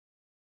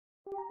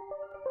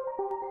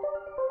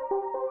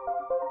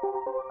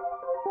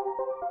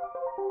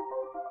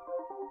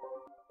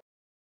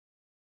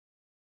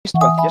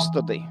with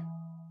yesterday.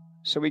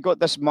 So we got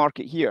this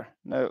market here.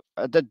 Now,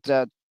 I did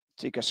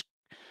take a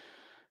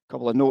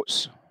couple of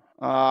notes.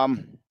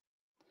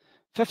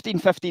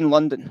 1515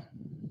 London.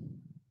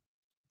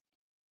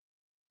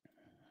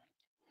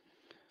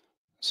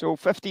 So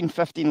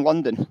 1515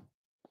 London.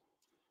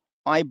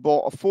 I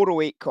bought a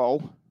 408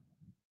 call.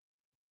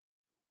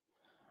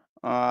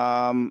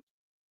 And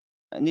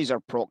these are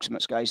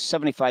approximates, guys.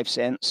 75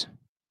 cents.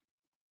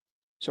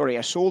 Sorry,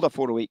 I sold a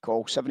 408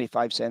 call,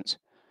 75 cents.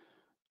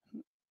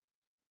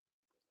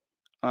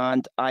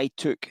 And I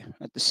took,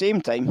 at the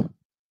same time,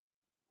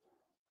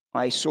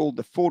 I sold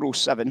the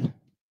 407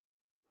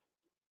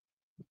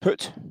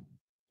 put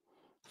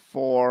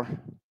for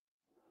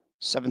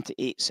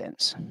 78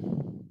 cents.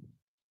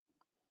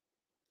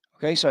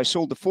 Okay, so I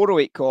sold the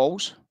 408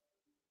 calls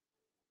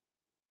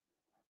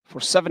for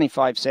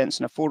 75 cents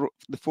and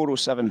the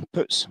 407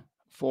 puts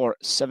for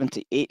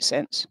 78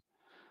 cents.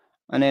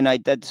 And then I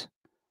did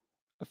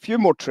a few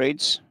more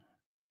trades.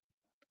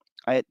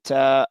 At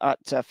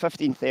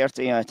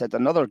 15:30, I did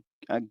another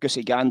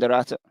goosey gander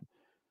at it.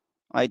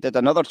 I did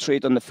another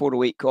trade on the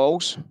 408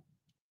 calls.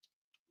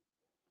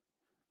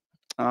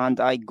 And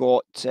I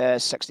got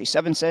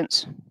 67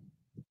 cents.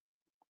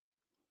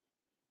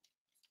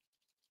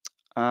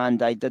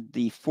 And I did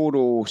the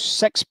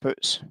 406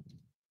 puts.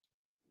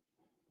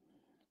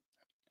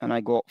 And I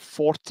got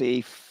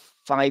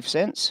 45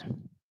 cents.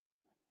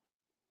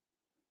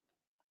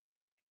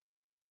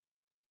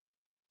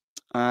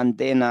 And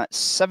then at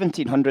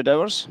 1700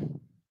 hours,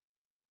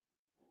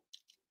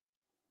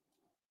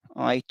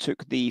 I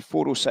took the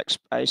 406,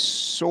 I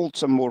sold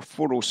some more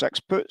 406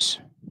 puts.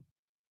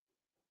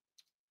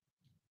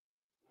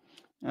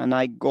 And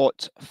I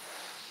got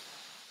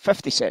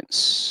 50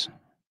 cents.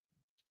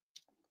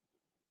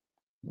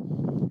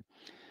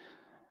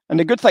 And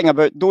the good thing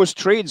about those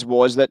trades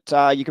was that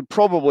you could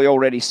probably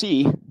already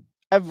see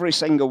every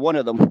single one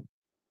of them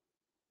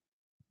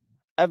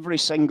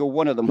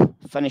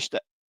finished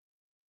it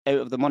out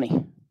of the money.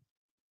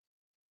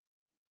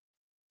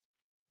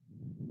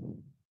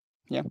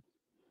 Yeah.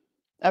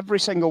 Every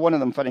single one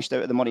of them finished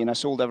out of the money, and I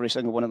sold every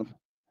single one of them.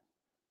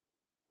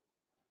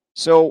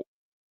 So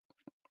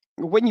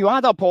when you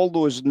add up all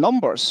those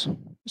numbers,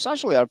 it's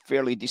actually a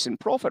fairly decent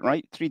profit,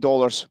 right?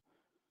 $3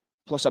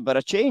 plus a bit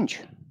of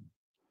change.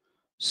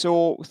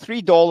 So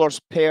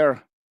 $3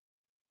 per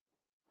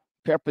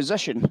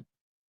position,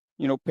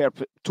 you know, per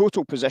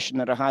total position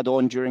that I had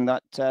on during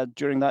that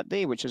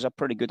day, which is a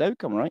pretty good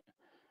outcome, right?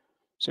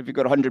 So if you've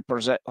got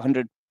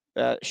 100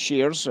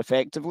 shares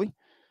effectively,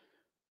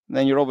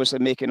 then you're obviously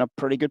making a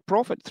pretty good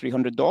profit,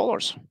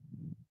 $300.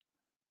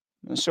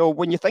 And so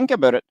when you think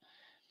about it,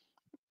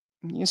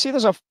 you see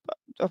there's a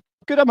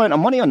good amount of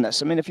money on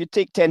this. I mean, if you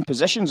take 10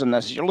 positions on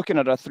this, you're looking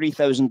at a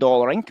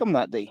 $3,000 income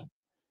that day.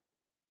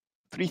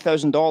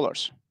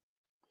 $3,000.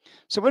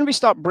 So when we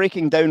start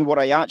breaking down what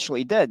I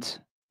actually did,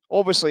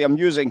 obviously I'm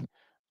using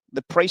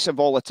the price of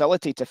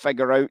volatility to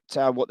figure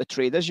out what the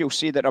trade is. You'll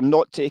see that I'm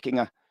not taking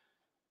a...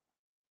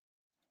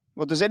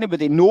 Well, does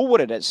anybody know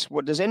what it is?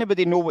 Does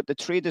anybody know what the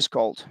trade is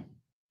called?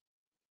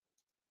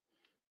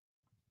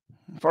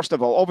 First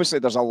of all, obviously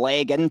there's a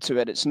leg into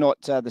it. It's not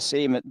the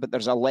same, but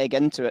there's a leg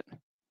into it.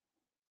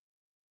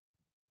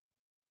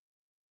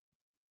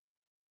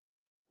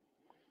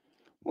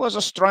 Well, there's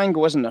a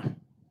strangle, isn't there?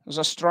 There's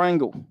a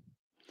strangle.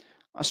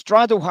 A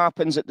straddle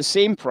happens at the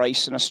same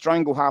price and a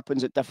strangle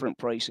happens at different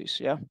prices,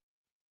 yeah?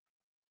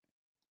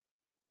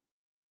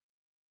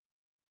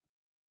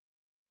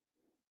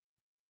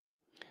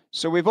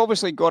 So we've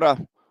obviously got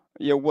a,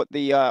 you know, what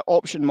the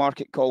option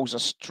market calls a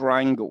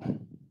strangle.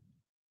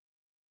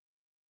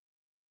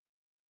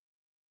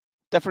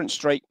 Different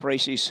strike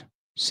prices,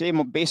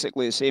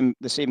 basically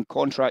the same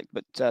contract,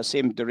 but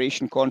same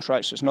duration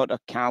contract. So it's not a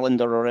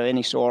calendar or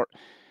any sort.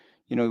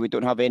 You know, we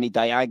don't have any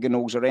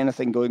diagonals or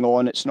anything going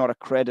on. It's not a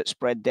credit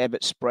spread,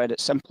 debit spread.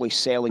 It's simply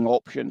selling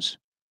options.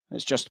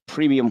 It's just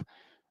premium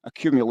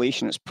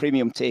accumulation. It's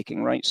premium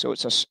taking, right? So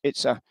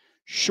it's a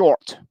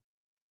short.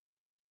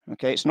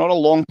 Okay, it's not a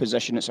long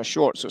position. It's a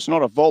short. So it's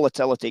not a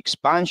volatility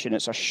expansion.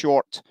 It's a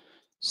short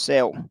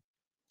sell.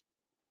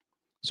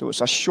 So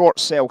it's a short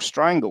sell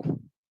strangle.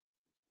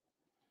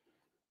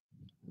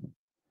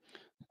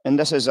 And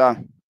this is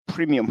a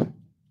premium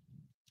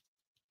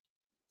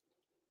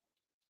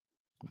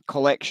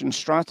collection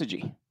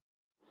strategy.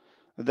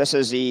 This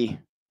is a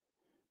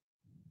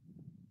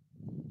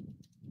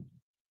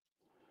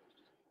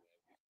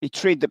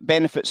trade that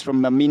benefits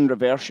from a mean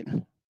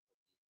reversion.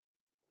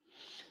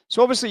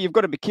 So obviously you've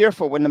got to be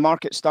careful when the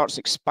market starts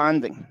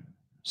expanding.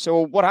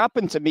 So what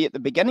happened to me at the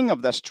beginning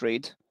of this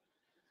trade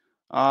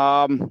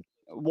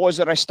was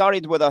that I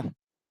started with a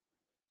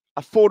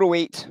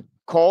 408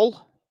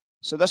 call.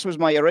 So this was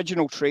my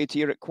original trade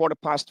here at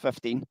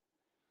 15:15.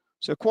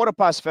 So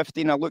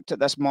 15:15, I looked at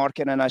this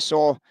market and I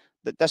saw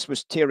that this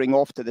was tearing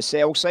off to the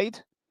sell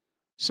side.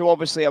 So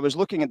obviously I was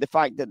looking at the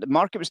fact that the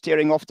market was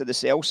tearing off to the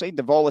sell side.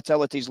 The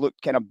volatilities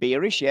looked kind of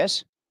bearish,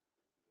 yes.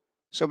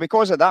 So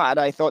because of that,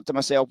 I thought to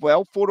myself,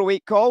 well,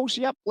 408 calls,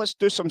 yep, let's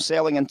do some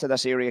selling into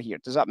this area here.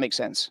 Does that make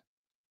sense?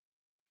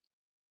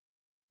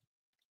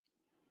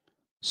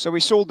 So we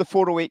sold the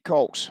 408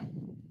 calls.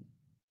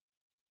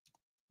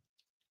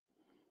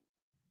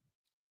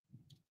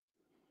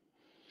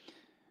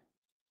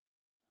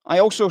 I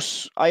also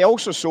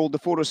sold the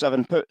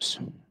 407 puts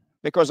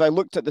because I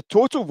looked at the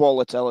total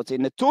volatility,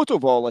 and the total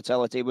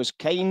volatility was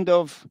kind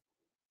of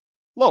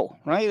low,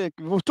 right?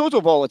 The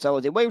total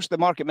volatility, whilst the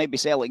market might be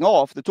selling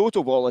off, the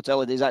total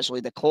volatility is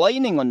actually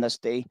declining on this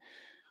day.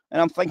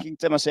 And I'm thinking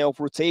to myself,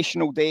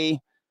 rotational day,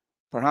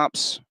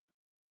 perhaps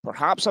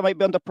I might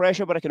be under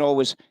pressure, but I can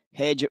always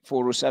hedge at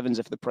 407s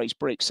if the price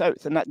breaks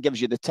south, and that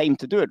gives you the time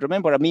to do it.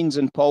 Remember Amin's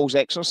and Paul's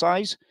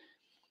exercise?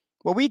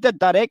 Well, we did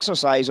that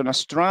exercise on a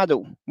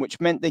straddle, which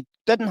meant they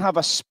didn't have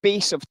a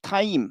space of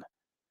time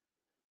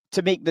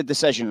to make the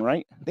decision,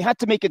 right? They had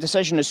to make a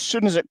decision as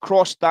soon as it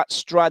crossed that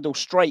straddle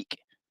strike.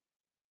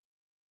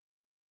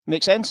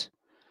 Make sense?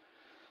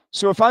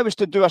 So if I was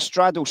to do a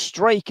straddle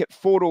strike at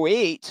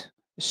 408,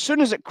 as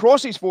soon as it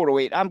crosses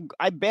 408,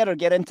 I better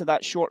get into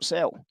that short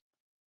sell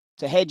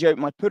to hedge out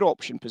my put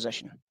option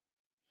position.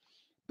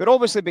 But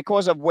obviously,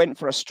 because I've went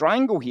for a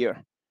strangle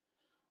here,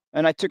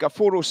 and I took a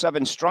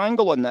 407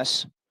 strangle on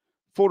this,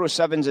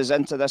 407s is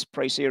into this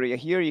price area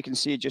here. You can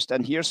see it just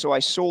in here. So I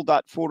sold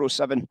that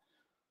 407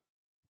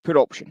 put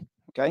option,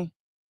 okay?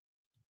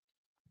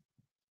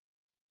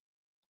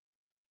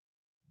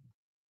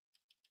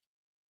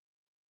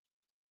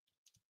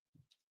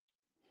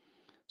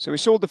 So we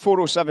sold the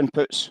 407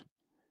 puts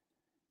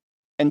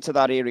into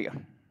that area.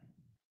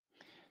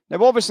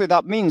 Now, obviously,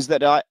 that means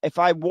that if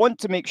I want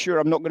to make sure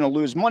I'm not going to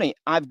lose money,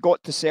 I've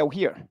got to sell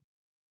here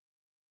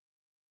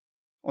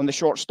on the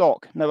short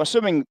stock. Now,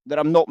 assuming that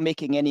I'm not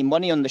making any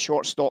money on the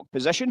short stock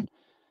position,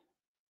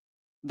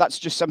 that's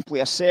just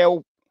simply a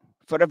sell.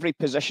 For every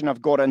position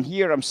I've got in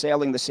here, I'm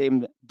selling the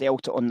same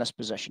delta on this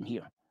position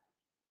here.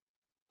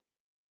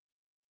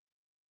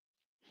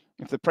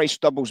 If the price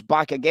doubles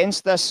back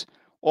against this,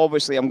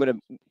 obviously I'm going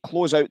to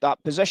close out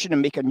that position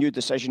and make a new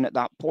decision at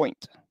that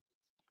point.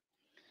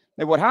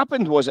 Now, what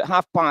happened was at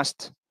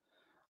 1/2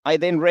 I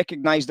then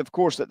recognized, of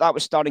course, that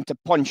was starting to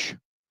punch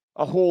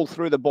a hole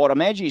through the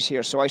bottom edges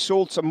here. So I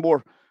sold some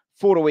more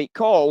 408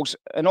 calls,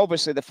 and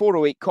obviously the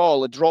 408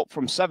 call had dropped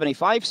from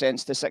 75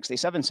 cents to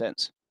 67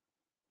 cents.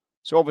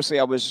 So obviously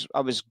I was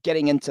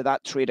getting into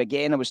that trade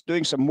again. I was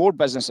doing some more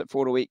business at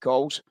 408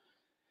 calls.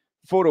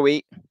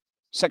 408,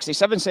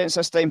 67 cents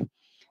this time.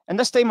 And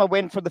this time I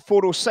went for the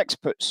 406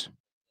 puts.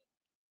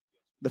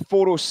 The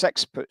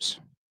 406 puts.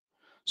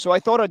 So I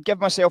thought I'd give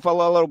myself a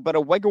little bit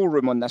of wiggle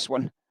room on this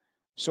one.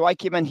 So I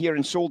came in here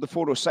and sold the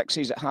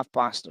 406s at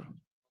 1/2.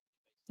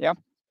 Yeah.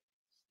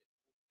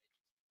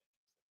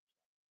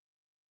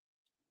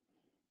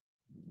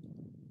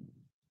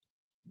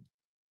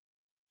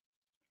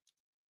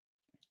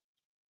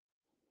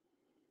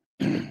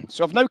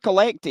 So I've now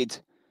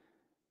collected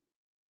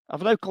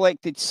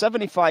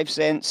 75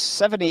 cents,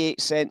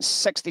 78 cents,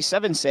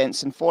 67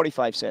 cents, and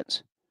 45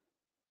 cents.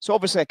 So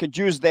obviously I could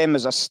use them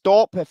as a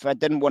stop if I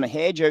didn't want to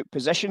hedge out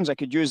positions. I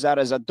could use that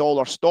as a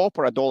 $1 stop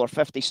or a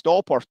 $1.50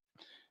 stop, or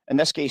in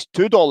this case,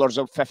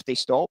 $2.50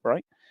 stop,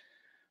 right?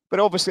 But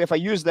obviously if I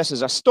use this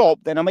as a stop,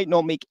 then I might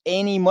not make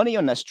any money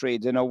on this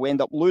trade and I'll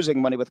end up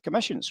losing money with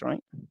commissions,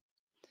 right?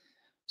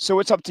 So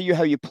it's up to you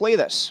how you play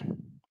this.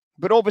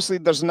 But obviously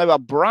there's now a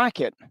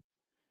bracket.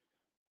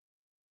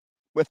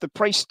 With the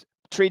price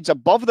trades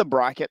above the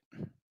bracket,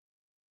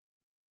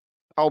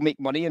 I'll make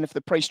money. And if the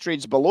price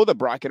trades below the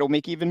bracket, I'll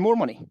make even more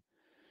money.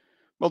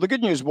 Well, the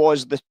good news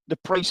was the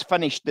price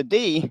finished the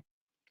day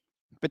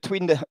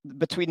between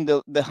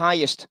the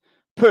highest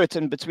put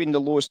and between the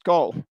lowest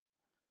call.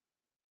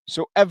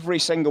 So every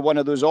single one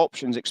of those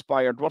options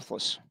expired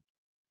worthless.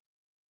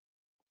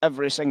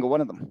 Every single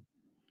one of them.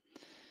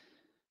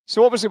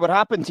 So obviously what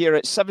happened here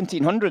at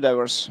 1700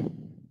 hours,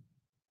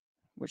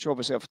 which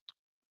obviously I've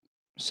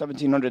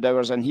 1700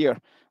 hours in here,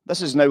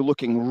 this is now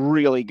looking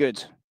really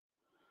good.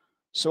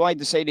 So I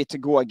decided to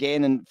go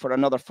again and for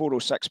another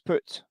 406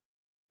 put.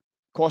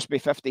 Cost me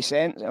 50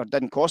 cents, or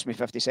didn't cost me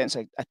 50 cents.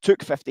 I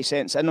took 50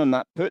 cents in on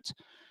that put.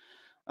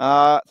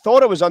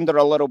 Thought I was under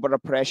a little bit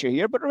of pressure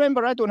here, but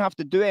remember, I don't have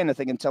to do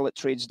anything until it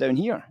trades down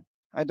here.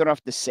 I don't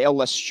have to sell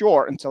this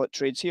short until it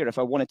trades here if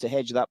I wanted to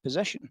hedge that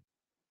position.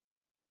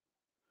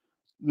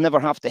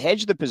 Never have to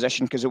hedge the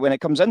position because when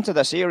it comes into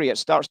this area, it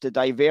starts to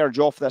diverge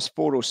off this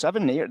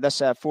 407 here, this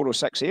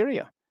 406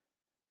 area.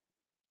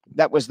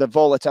 That was the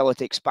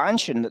volatility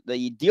expansion that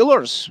the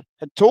dealers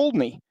had told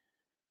me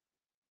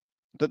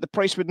that the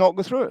price would not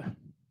go through.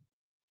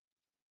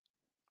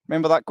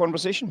 Remember that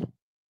conversation?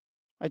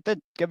 I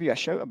did give you a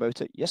shout about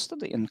it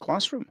yesterday in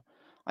classroom.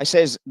 I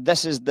says,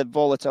 this is the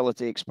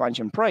volatility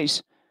expansion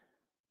price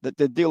that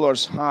the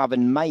dealers have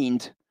in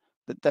mind,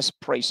 that this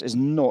price is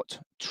not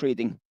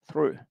trading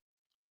through.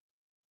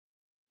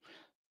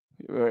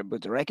 We're able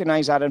to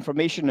recognize that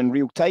information in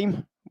real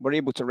time. We're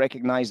able to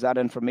recognize that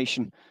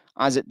information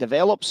as it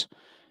develops,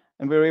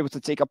 and we're able to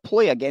take a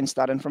play against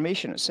that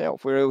information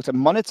itself. We're able to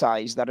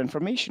monetize that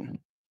information.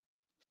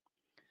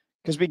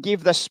 because we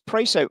gave this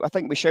price out. I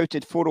think we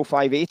shouted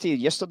 405.80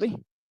 yesterday.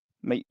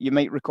 You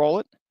might recall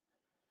it.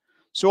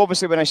 So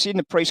obviously when I seen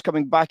the price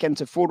coming back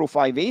into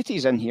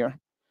 405.80s in here,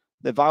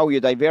 the value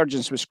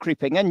divergence was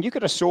creeping in. You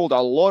could have sold a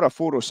lot of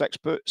 406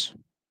 puts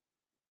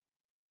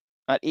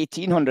at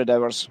 1800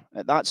 hours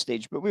at that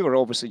stage, but we were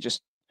obviously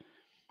just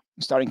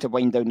starting to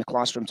wind down the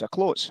classroom to a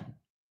close.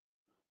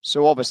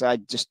 So obviously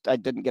I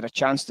didn't get a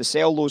chance to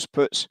sell those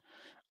puts.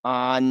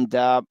 And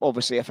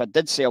obviously if I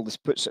did sell these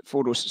puts at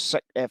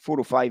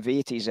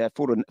 405.80s,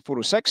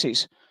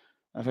 406s,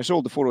 if I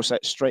sold the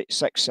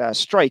 406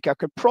 strike, I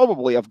could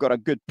probably have got a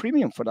good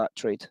premium for that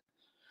trade.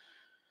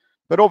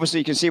 But obviously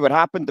you can see what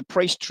happened. The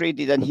price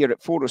traded in here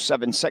at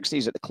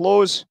 407.60s at the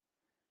close.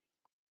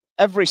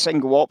 Every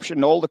single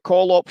option, all the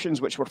call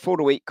options, which were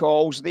 408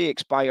 calls, they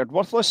expired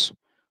worthless.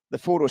 The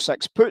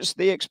 406 puts,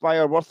 they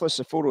expired worthless.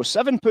 The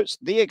 407 puts,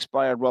 they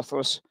expired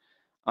worthless.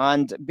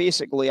 And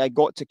basically, I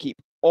got to keep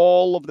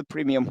all of the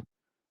premium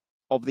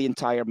of the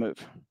entire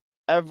move.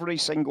 Every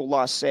single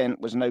last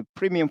cent was now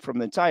premium from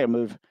the entire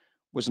move,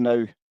 was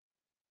now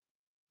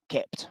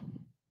kept.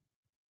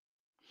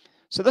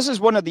 So this is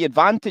one of the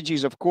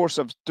advantages, of course,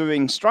 of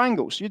doing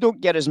strangles. You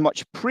don't get as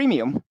much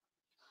premium,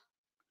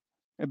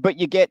 but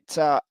you get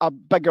a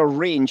bigger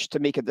range to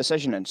make a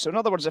decision in. So in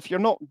other words, if you're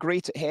not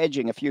great at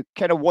hedging, if you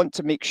kind of want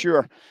to make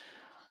sure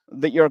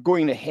that you're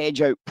going to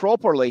hedge out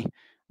properly,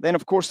 then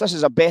of course this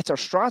is a better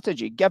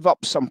strategy. Give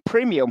up some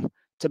premium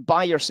to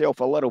buy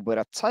yourself a little bit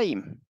of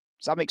time.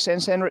 Does that make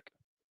sense, Henrik?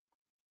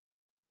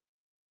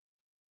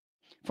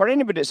 For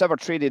anybody that's ever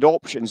traded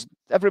options,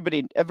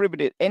 anybody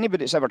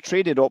that's ever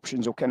traded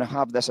options will kind of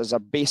have this as a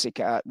basic,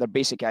 their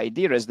basic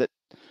idea is that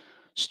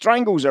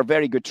strangles are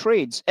very good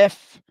trades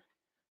if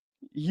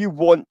you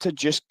want to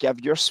just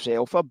give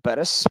yourself a bit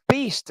of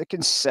space to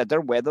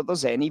consider whether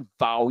there's any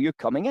value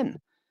coming in.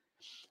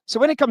 So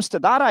when it comes to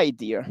that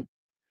idea,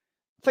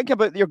 think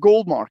about your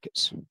gold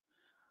markets.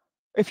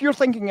 If you're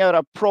thinking about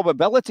a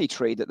probability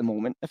trade at the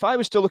moment, if I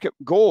was to look at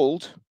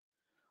gold,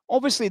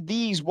 obviously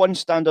these one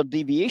standard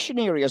deviation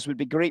areas would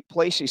be great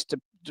places to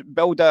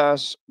build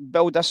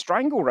a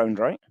strangle round,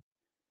 right?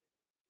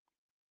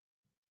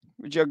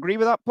 Would you agree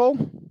with that, Paul?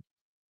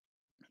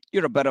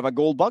 You're a bit of a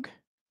gold bug.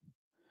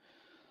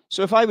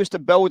 So if I was to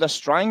build a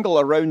strangle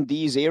around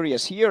these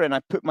areas here and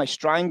I put my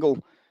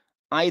strangle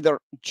either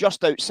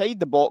just outside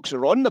the box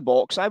or on the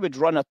box, I would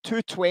run a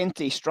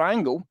 220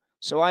 strangle.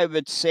 So I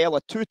would sell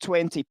a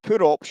 220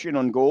 put option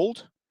on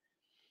gold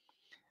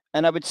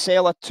and I would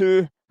sell a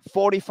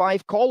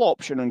 245 call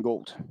option on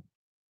gold.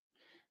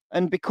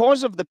 And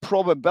because of the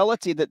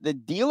probability that the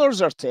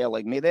dealers are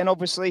telling me, then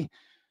obviously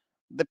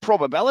the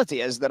probability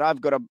is that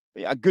I've got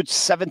a good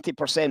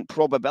 70%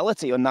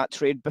 probability on that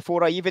trade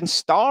before I even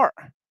start,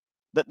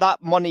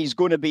 that money is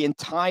going to be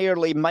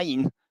entirely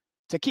mine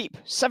to keep.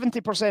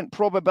 70%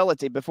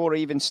 probability before I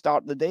even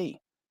start the day.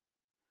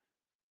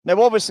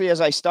 Now, obviously,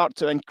 as I start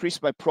to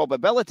increase my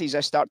probabilities, I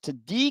start to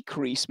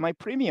decrease my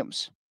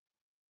premiums.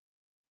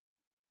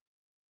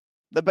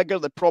 The bigger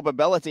the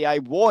probability I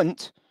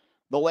want,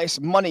 the less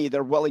money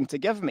they're willing to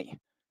give me.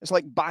 It's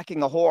like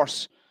backing a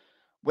horse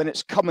when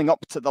it's coming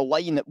up to the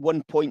line at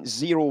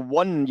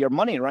 1.01 your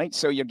money, right?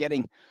 So you're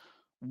getting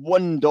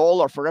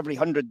 $1 for every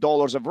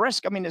 $100 of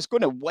risk. I mean, it's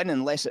going to win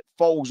unless it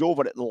falls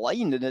over at the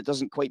line and it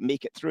doesn't quite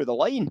make it through the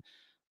line.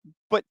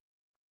 But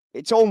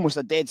it's almost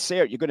a dead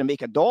cert you're going to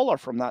make $1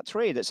 from that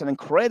trade. It's an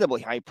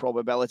incredibly high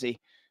probability,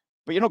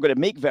 but you're not going to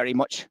make very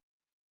much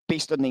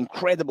based on the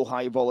incredible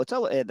high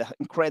volatility, the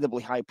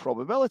incredibly high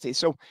probability.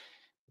 So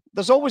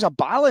there's always a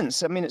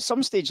balance. I mean, at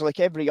some stage, like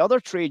every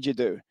other trade you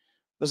do,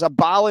 there's a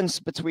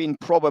balance between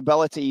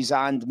probabilities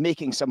and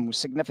making some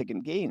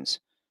significant gains.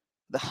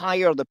 The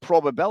higher the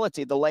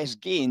probability, the less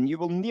gain you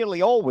will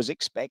nearly always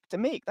expect to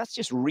make. That's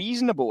just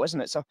reasonable,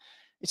 isn't it?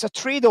 It's a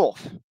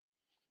trade-off.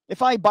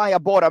 If I buy a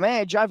bottom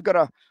edge, I've got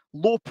a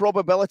low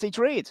probability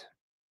trade.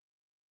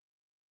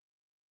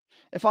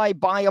 If I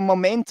buy a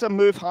momentum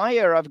move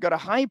higher, I've got a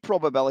high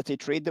probability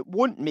trade that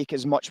won't make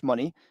as much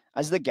money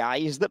as the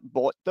guys that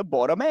bought the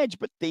bottom edge,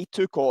 but they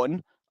took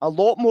on a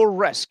lot more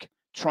risk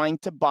trying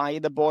to buy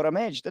the bottom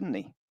edge, didn't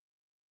they?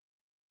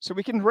 So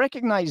we can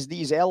recognize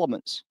these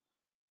elements.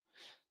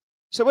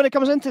 So when it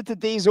comes into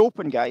today's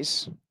open,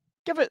 guys,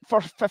 give it for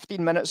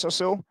 15 minutes or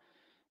so,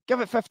 give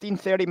it 15,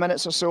 30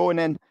 minutes or so,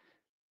 and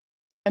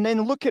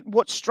then look at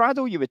what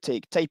straddle you would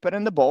take. Type it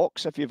in the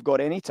box if you've got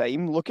any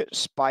time. Look at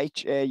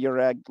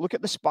look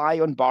at the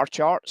SPY on bar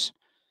charts.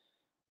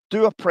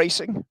 Do a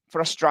pricing for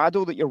a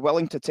straddle that you're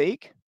willing to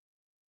take,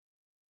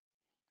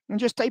 and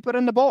just type it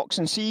in the box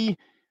and see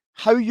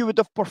how you would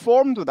have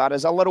performed with that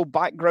as a little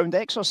background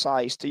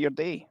exercise to your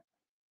day.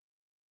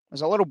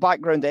 As a little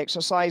background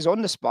exercise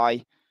on the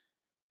SPY.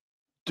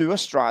 Do a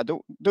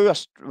straddle, do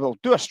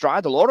a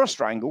straddle or a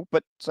strangle,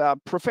 but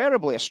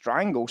preferably a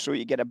strangle, so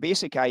you get a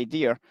basic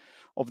idea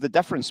of the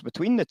difference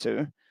between the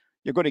two.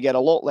 You're going to get a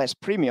lot less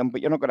premium,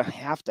 but you're not going to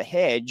have to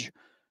hedge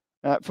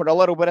for a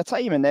little bit of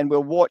time, and then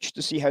we'll watch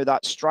to see how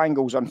that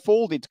strangle's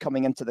unfolded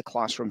coming into the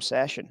classroom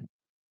session.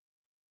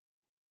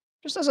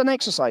 Just as an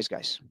exercise,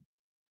 guys.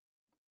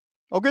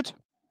 All good?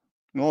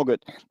 No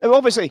good. Now,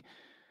 obviously,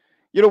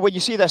 you know, when you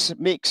see this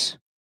makes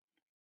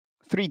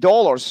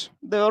 $3,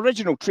 the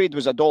original trade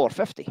was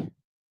 $1.50.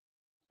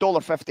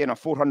 $1.50 on a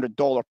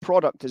 $400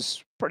 product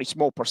is pretty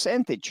small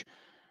percentage,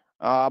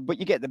 but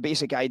you get the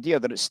basic idea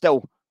that it's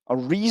still a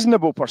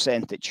reasonable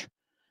percentage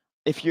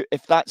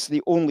if that's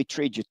the only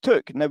trade you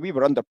took. Now, we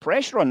were under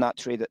pressure on that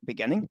trade at the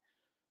beginning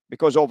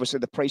because obviously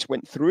the price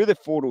went through the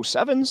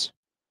 407s.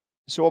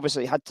 So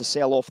obviously you had to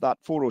sell off that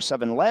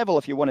 407 level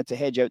if you wanted to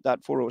hedge out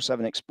that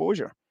 407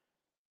 exposure.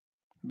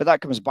 But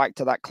that comes back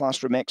to that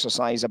classroom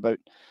exercise about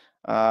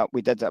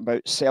we did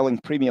about selling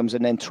premiums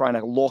and then trying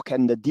to lock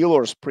in the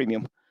dealer's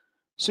premium.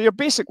 So you're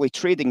basically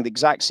trading the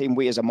exact same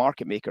way as a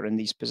market maker in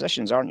these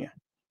positions, aren't you?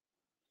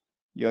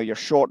 You know, you're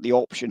short the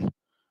option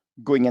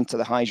going into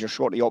the highs, you're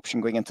short the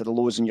option going into the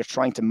lows, and you're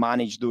trying to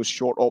manage those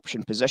short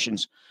option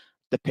positions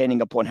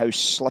depending upon how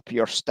slippy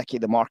or sticky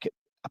the market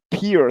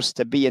appears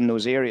to be in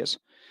those areas.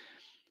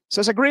 So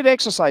it's a great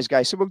exercise,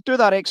 guys. So we'll do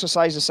that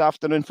exercise this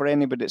afternoon for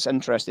anybody that's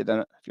interested in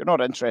it. If you're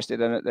not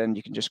interested in it, then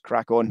you can just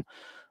crack on,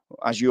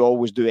 as you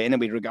always do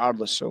anyway,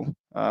 regardless. So,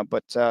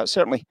 but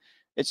certainly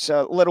it's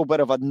a little bit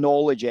of a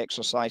knowledge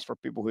exercise for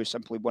people who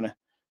simply want to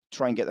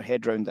try and get their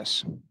head around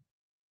this.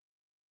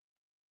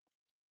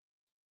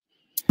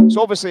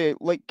 So obviously,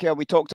 like we talked